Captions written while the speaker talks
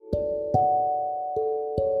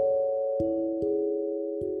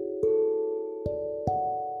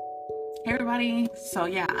everybody. So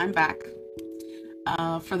yeah, I'm back.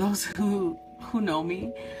 For those who know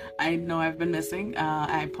me, I know I've been missing.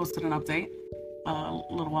 I posted an update a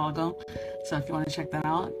little while ago, so if you want to check that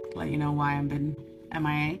out, let you know why I've been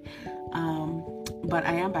MIA. But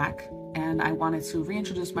I am back, and I wanted to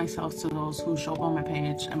reintroduce myself to those who show up on my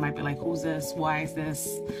page and might be like, "Who's this? Why is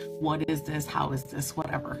this? What is this? How is this?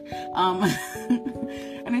 Whatever."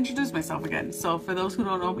 And introduce myself again. So for those who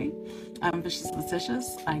don't know me, I'm Vicious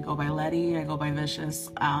Letitious. I go by Letty. I go by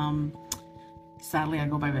Vicious. Sadly, I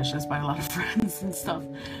go by Vicious by a lot of friends and stuff.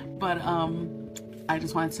 But I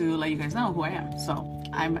just wanted to let you guys know who I am. So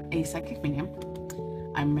I'm a psychic medium.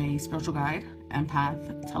 I'm a spiritual guide,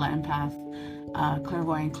 empath, tele-empath,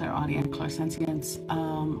 clairvoyant, clairaudient, clairsentient.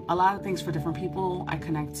 A lot of things for different people. I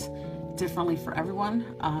connect differently for everyone,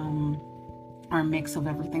 or a mix of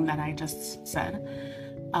everything that I just said.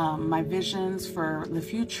 My visions for the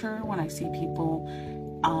future, when I see people,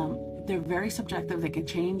 they're very subjective. They can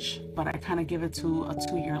change, but I kind of give it to a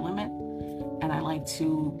 2-year limit, and I like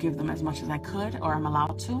to give them as much as I could, or I'm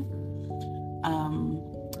allowed to.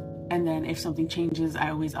 And then if something changes,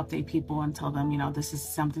 I always update people and tell them, this is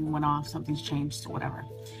something went off, something's changed, or whatever,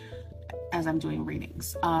 as I'm doing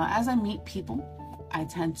readings. As I meet people, I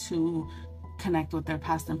tend to connect with their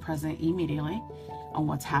past and present immediately on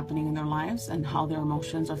what's happening in their lives and how their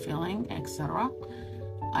emotions are feeling, etc.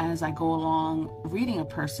 As I go along reading a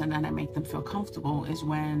person and I make them feel comfortable is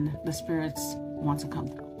when the spirits want to come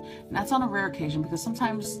through. And that's on a rare occasion, because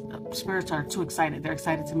sometimes spirits are too excited. They're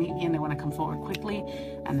excited to meet me and they want to come forward quickly,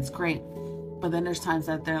 and it's great. But then there's times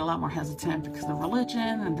that they're a lot more hesitant because of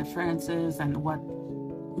religion and differences and what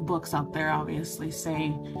books out there obviously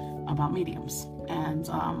say about mediums. And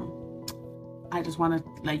I just want to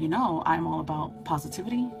let you know I'm all about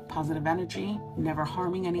positivity, positive energy, never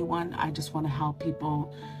harming anyone. I just want to help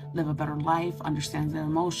people live a better life, understand their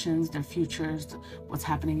emotions, their futures, what's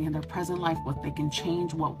happening in their present life, what they can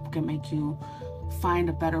change, what can make you find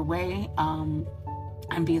a better way,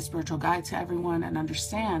 and be a spiritual guide to everyone and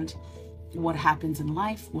understand what happens in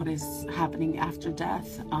life, what is happening after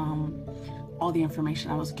death, all the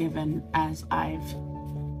information I was given as I've,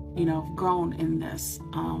 grown in this.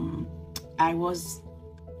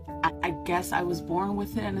 I guess I was born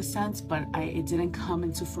with it in a sense, but it didn't come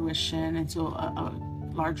into fruition into a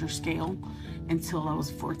larger scale until I was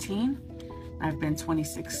 14. I've been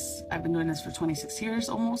doing this for 26 years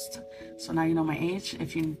almost. So now you know my age,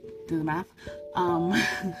 if you do the math.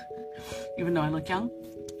 Even though I look young.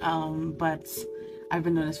 But I've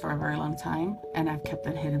been doing this for a very long time, and I've kept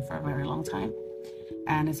it hidden for a very long time.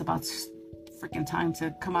 And it's about freaking time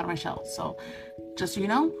to come out of my shell. So just so you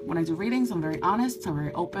know, when I do readings, I'm very honest, I'm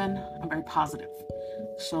very open, I'm very positive.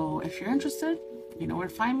 So if you're interested, you know where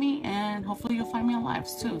to find me, and hopefully you'll find me on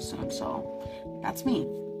lives too soon. So that's me.